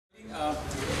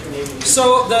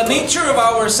So the nature of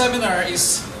our seminar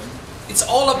is, it's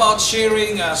all about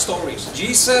sharing stories.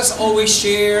 Jesus always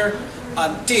share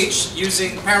and teach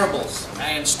using parables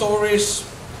and stories,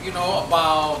 you know,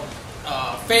 about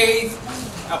faith,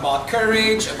 about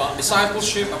courage, about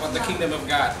discipleship, about the kingdom of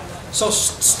God. So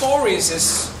stories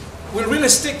will really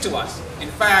stick to us. In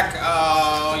fact,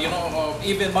 you know,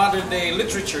 even modern day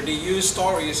literature, they use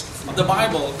stories of the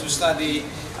Bible to study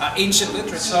ancient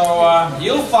literature. So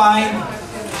you'll find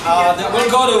that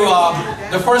we'll go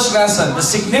to the first lesson, the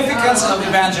significance of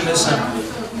evangelism.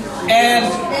 And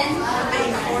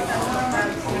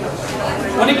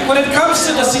when it comes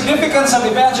to the significance of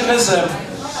evangelism,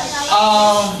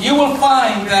 you will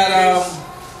find that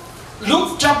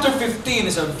Luke chapter 15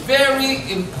 is a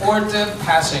very important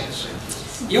passage.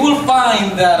 You will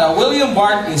find that William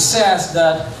Barclay says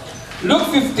that Luke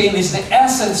 15 is the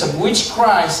essence of which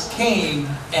Christ came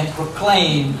and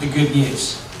proclaimed the good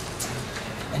news.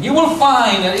 And you will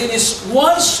find that it is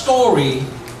one story,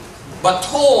 but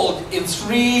told in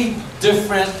three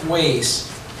different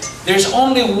ways. There's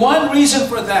only one reason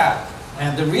for that,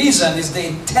 and the reason is the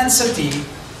intensity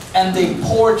and the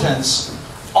importance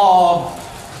of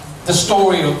the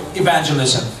story of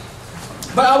evangelism.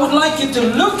 But I would like you to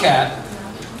look at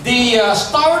the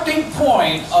starting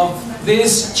point of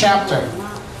this chapter.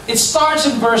 It starts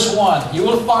in verse 1. You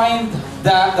will find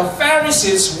that the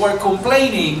Pharisees were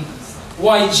complaining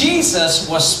why Jesus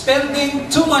was spending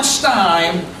too much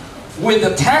time with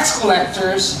the tax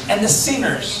collectors and the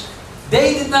sinners.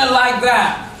 They did not like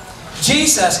that.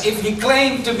 Jesus, if he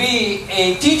claimed to be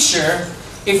a teacher,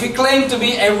 if he claimed to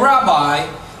be a rabbi,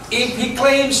 if he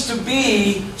claims to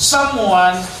be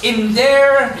someone in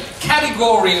their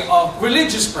category of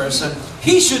religious person,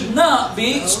 he should not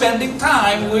be spending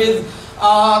time with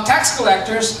tax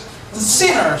collectors,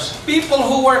 sinners, people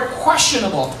who were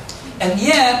questionable. And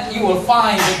yet, you will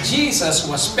find that Jesus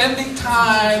was spending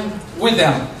time with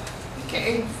them.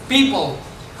 Okay? People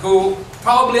who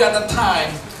probably at the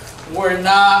time were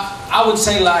not, I would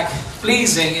say, like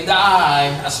pleasing in the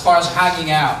eye as far as hanging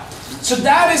out. So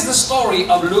that is the story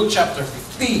of Luke chapter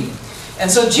 15. And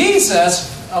so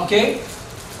Jesus, okay,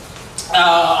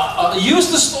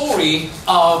 used the story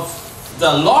of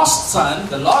the lost son,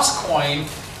 the lost coin,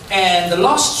 and the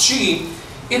lost sheep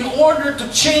in order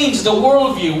to change the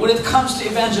worldview when it comes to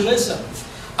evangelism.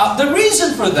 The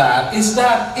reason for that is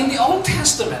that in the Old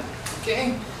Testament,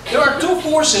 okay, there are two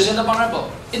forces in the Bible.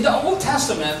 In the Old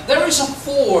Testament, there is a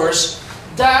force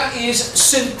that is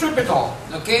centripetal,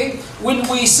 okay? When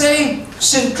we say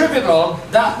centripetal,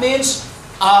 that means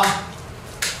at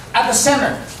the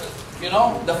center. You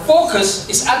know, the focus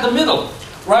is at the middle,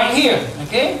 right here,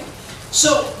 okay?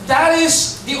 So that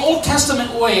is the Old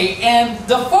Testament way, and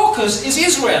the focus is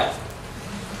Israel.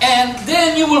 And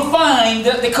then you will find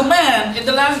that the command in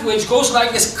the language goes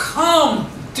like this: come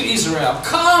to Israel,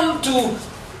 come to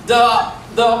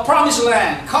the promised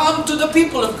land, come to the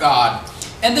people of God.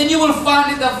 And then you will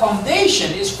find that the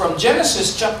foundation is from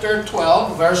Genesis chapter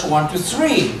 12, verse 1 to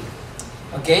 3.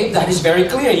 Okay, that is very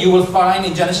clear. You will find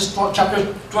in Genesis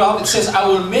chapter 12, it says, I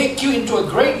will make you into a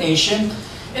great nation,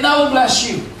 and I will bless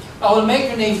you. I will make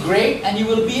your name great, and you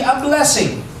will be a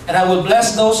blessing. And I will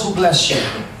bless those who bless you.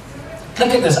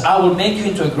 Look at this. I will make you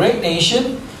into a great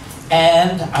nation,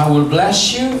 and I will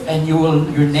bless you, and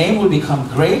your name will become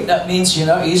great. That means, you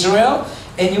know, Israel,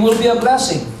 and you will be a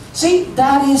blessing. See,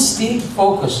 that is the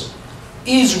focus.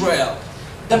 Israel,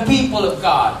 the people of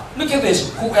God. Look at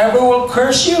this. Whoever will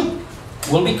curse you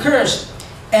will be cursed.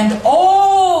 And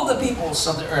all the peoples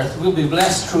of the earth will be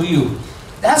blessed through you.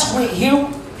 That's where here,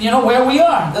 you know, where we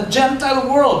are. The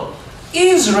Gentile world.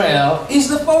 Israel is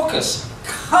the focus.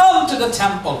 Come to the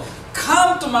temple.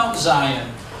 Come to Mount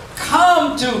Zion.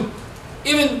 Come to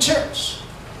even church.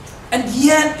 And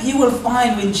yet, you will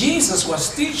find when Jesus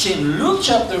was teaching Luke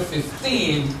chapter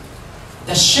 15,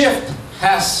 the shift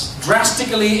has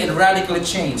drastically and radically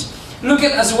changed. Look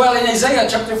at as well in Isaiah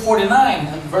chapter 49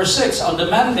 and verse 6 on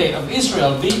the mandate of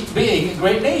Israel being a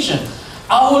great nation.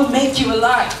 I will make you a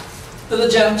light to the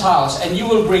Gentiles, and you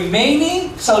will bring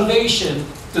many salvation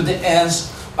to the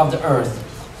ends of the earth.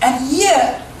 And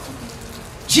yet,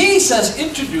 Jesus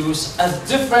introduced a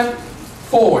different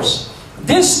force.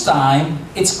 This time,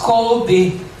 it's called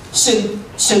the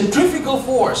centrifugal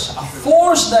force, a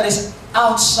force that is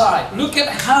outside. Look at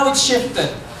how it shifted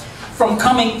from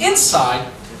coming inside,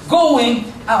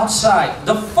 going outside.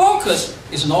 The focus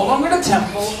is no longer the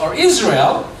temple or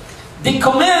Israel. The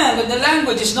command and the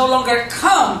language is no longer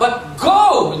come, but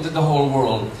go into the whole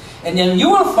world. And then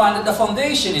you will find that the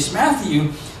foundation is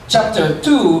Matthew chapter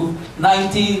 2,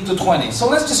 19 to 20. So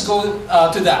let's just go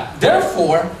to that.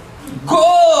 Therefore,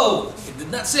 go.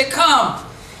 that say, come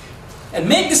and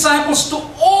make disciples to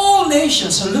all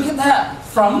nations. So look at that.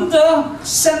 From the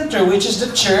center, which is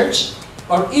the church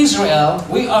or Israel,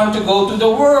 we are to go to the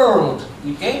world.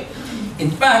 Okay?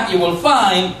 In fact, you will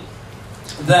find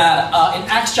that in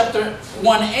Acts chapter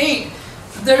 1:8,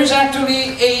 there is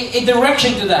actually a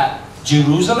direction to that.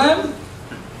 Jerusalem,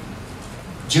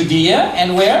 Judea,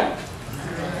 and where?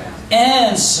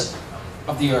 Ends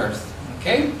of the earth.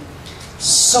 Okay?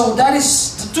 So that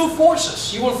is the two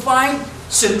forces. You will find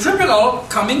centripetal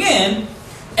coming in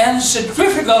and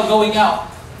centrifugal going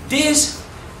out. This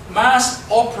must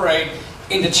operate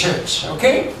in the church.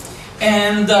 Okay?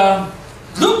 And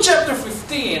Luke chapter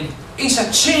 15 is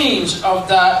a change of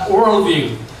that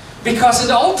worldview. Because in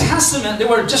the Old Testament, they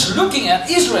were just looking at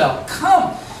Israel.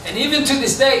 Come. And even to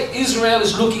this day, Israel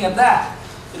is looking at that.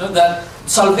 You know, that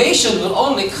salvation will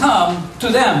only come to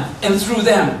them and through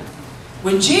them.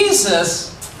 When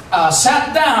Jesus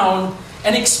sat down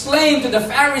and explained to the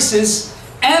Pharisees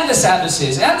and the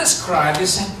Sadducees and the scribes, he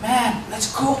said, man,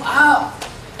 let's go out.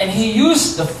 And he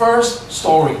used the first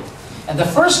story. And the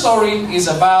first story is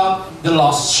about the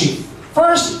lost sheep.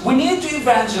 First, we need to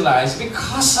evangelize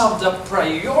because of the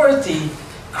priority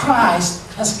Christ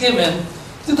has given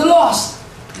to the lost.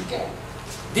 Okay?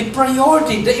 The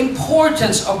priority, the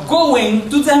importance of going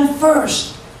to them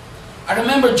first. I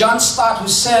remember John Stott, who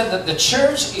said that the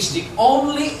church is the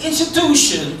only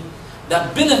institution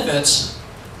that benefits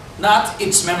not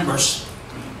its members.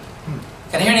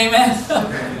 Can you hear an amen?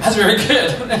 That's very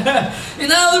good.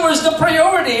 In other words, the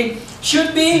priority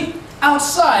should be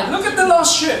outside. Look at the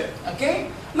lost sheep. Okay?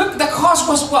 Look, the cause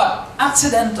was what?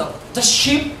 Accidental. The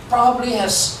sheep probably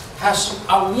has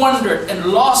wandered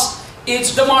and lost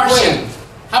its the Martian.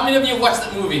 How many of you watched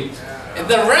that movie? And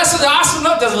the rest of the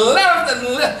astronauts just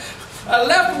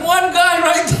left one guy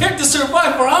right there to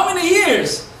survive for how many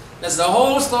years? That's the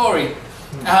whole story.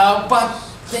 But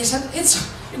they said it's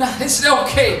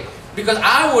okay because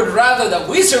I would rather that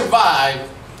we survive,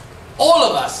 all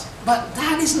of us. But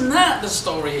that is not the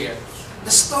story here.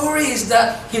 The story is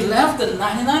that he left the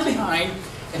 99 behind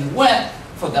and went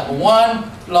for that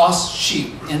one lost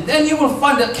sheep. And then you will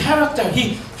find the character.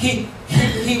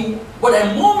 But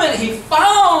a moment he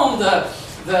found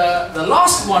the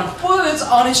lost one, put it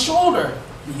on his shoulder.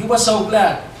 And he was so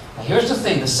glad. Now here's the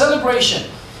thing, the celebration.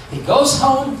 He goes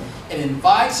home and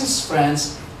invites his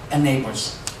friends and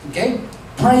neighbors. Okay?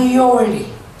 Priority.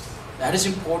 That is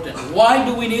important. Why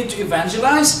do we need to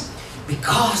evangelize?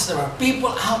 Because there are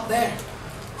people out there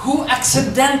who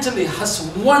accidentally has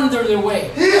wandered their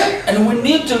way. And we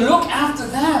need to look after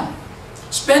them.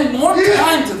 Spend more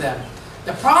time to them.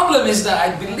 The problem is that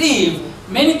I believe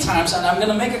many times, and I'm going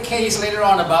to make a case later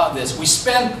on about this, we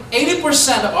spend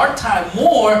 80% of our time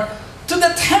more to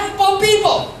the temple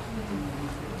people,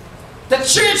 the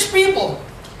church people,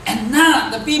 and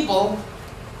not the people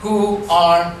who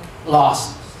are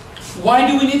lost. Why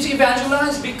do we need to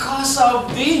evangelize? Because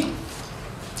of the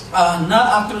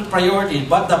not absolute priority,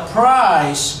 but the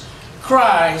price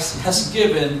Christ has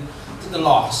given to the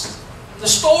lost. The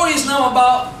story is now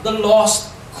about the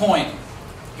lost coin.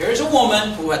 Here's a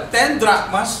woman who had 10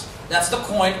 drachmas, that's the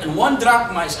coin, and 1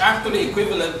 drachma is actually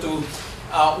equivalent to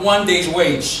 1 day's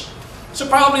wage. So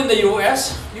probably in the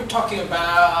US, you're talking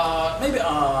about maybe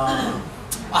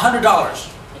 $100,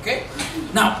 okay?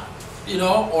 Now,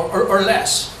 or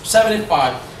less,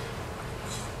 75.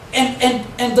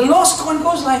 And the lost coin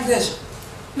goes like this.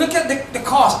 Look at the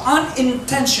cost,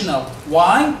 unintentional.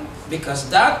 Why? Because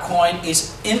that coin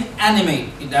is inanimate.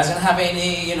 It doesn't have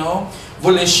any,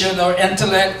 volition or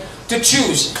intellect to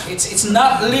choose. It's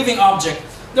not a living object.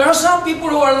 There are some people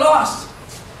who are lost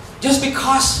just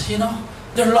because,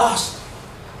 they're lost.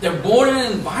 They're born in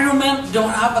an environment,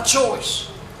 don't have a choice.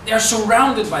 They're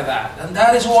surrounded by that. And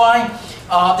that is why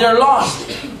they're lost.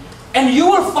 And you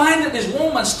will find that this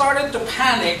woman started to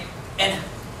panic and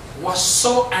was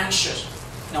so anxious.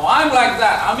 Now I'm like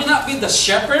that. I may not be the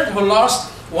shepherd who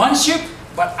lost 1 sheep,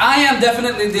 but I am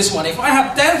definitely this one. If I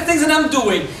have 10 things that I'm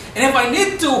doing, and if I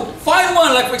need to find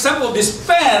one, like for example, this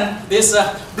pen, this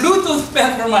Bluetooth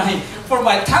pen for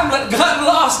my tablet got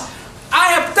lost,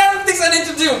 I have 10 things I need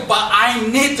to do, but I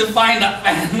need to find that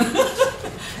pen.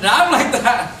 And I'm like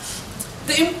that.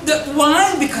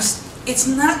 Why? Because it's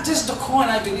not just the coin,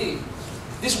 I believe.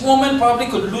 This woman probably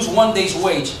could lose 1 day's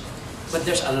wage, but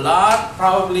there's a lot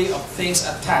probably of things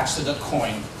attached to the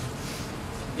coin.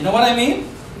 You know what I mean?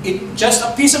 It's just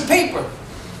a piece of paper.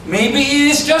 Maybe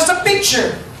it is just a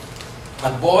picture.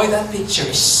 But boy, that picture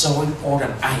is so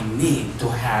important. I need to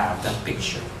have that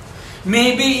picture.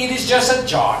 Maybe it is just a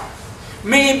jar.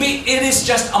 Maybe it is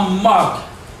just a mug.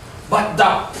 But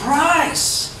the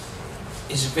price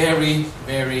is very,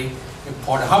 very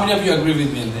important. How many of you agree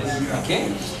with me in this?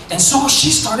 Okay? And so she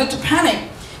started to panic.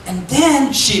 And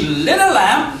then she lit a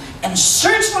lamp and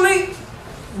searchfully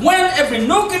went every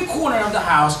nook and corner of the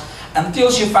house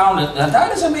until she found it. Now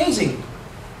that is amazing.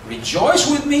 Rejoice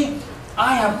with me,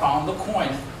 I have found the coin.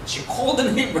 She called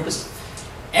the neighbors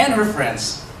and her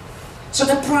friends. So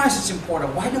the prize is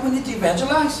important. Why do we need to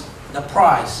evangelize? The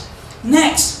prize.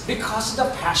 Next, because of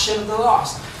the passion of the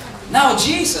lost. Now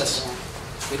Jesus,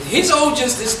 with his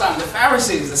audience this time, the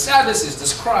Pharisees, the Sadducees, the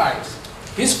scribes.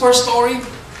 His first story,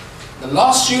 the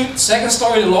lost sheep. Second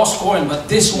story, the lost coin. But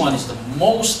this one is the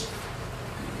most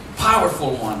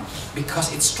powerful one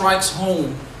because it strikes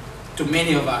home to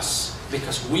many of us.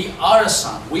 Because we are a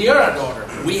son, we are a daughter,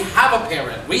 we have a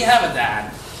parent, we have a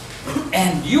dad.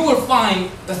 And you will find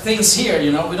the things here,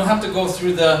 you know, we don't have to go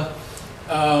through the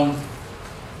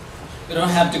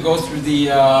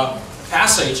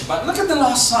passage, but look at the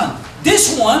lost son.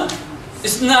 This one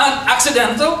is not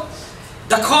accidental.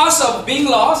 The cause of being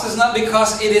lost is not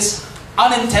because it is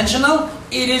unintentional,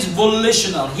 it is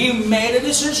volitional. He made a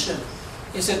decision.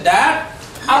 He said, Dad,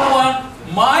 I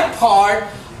want my part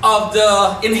of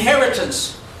the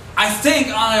inheritance. I think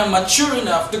I am mature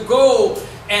enough to go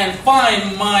and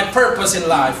find my purpose in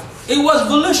life. It was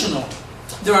volitional.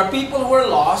 There are people who are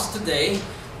lost today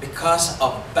because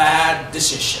of bad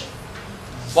decision,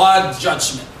 bad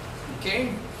judgment.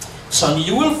 Okay? So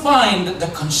you will find that the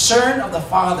concern of the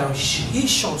father, he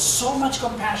showed so much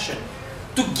compassion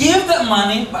to give that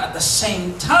money, but at the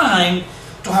same time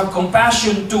to have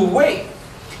compassion to wait.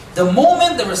 The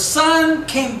moment the son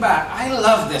came back, I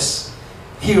love this.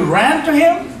 He ran to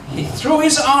him, he threw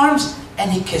his arms, and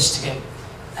he kissed him.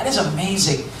 That is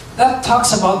amazing. That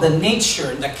talks about the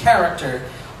nature, the character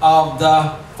of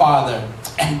the father.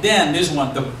 And then this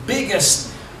one, the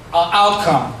biggest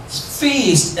outcome,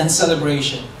 feast and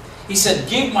celebration. He said,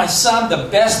 give my son the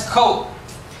best coat.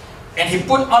 And he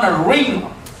put on a ring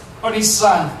on his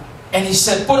son. And he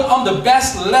said, put on the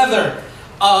best leather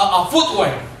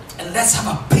footwear. And let's have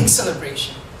a big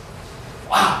celebration.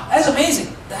 Wow, that's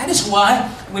amazing. That is why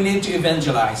we need to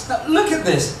evangelize. Now look at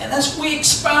this. And as we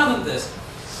expound on this,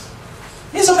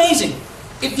 it's amazing.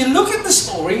 If you look at the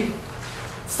story,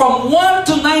 from 1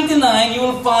 to 99, you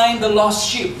will find the lost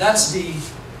sheep. That's the,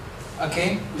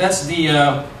 okay, that's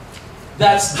the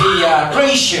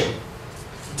ratio.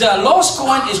 The lost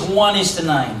coin is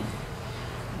 1:9.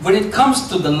 When it comes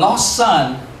to the lost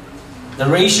son, the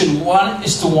ratio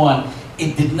 1:1.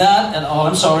 It did not at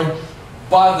all,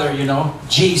 bother,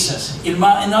 Jesus. In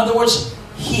other words,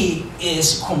 he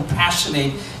is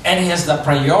compassionate and he has the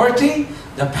priority,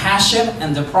 the passion,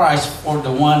 and the prize for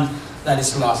the one that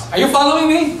is lost. Are you following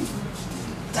me?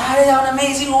 That is an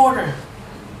amazing order.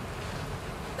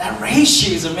 That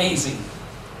ratio is amazing.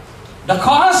 The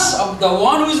cause of the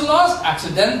one who is lost,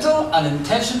 accidental,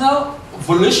 unintentional,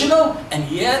 volitional, and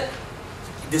yet,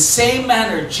 the same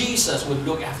manner Jesus would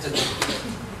look after them.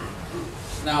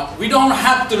 Now, we don't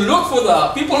have to look for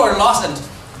the people who are lost and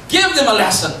give them a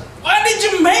lesson. Why did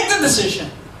you make the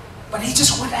decision? But he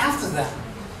just went after them.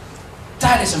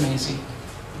 That is amazing.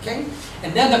 Okay?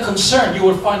 And then the concern, you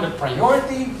will find the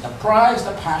priority, the prize,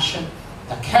 the passion,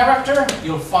 the character.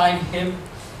 You'll find him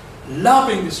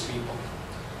loving these people,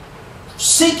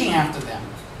 seeking after them,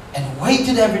 and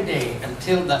waited every day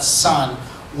until that son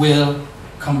will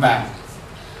come back.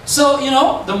 So,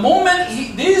 the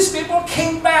moment these people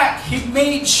came back, he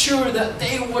made sure that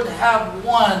they would have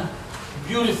one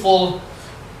beautiful,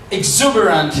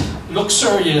 exuberant,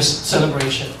 luxurious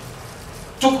celebration.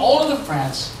 Took all of the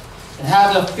friends and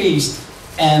had a feast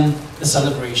and the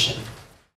celebration.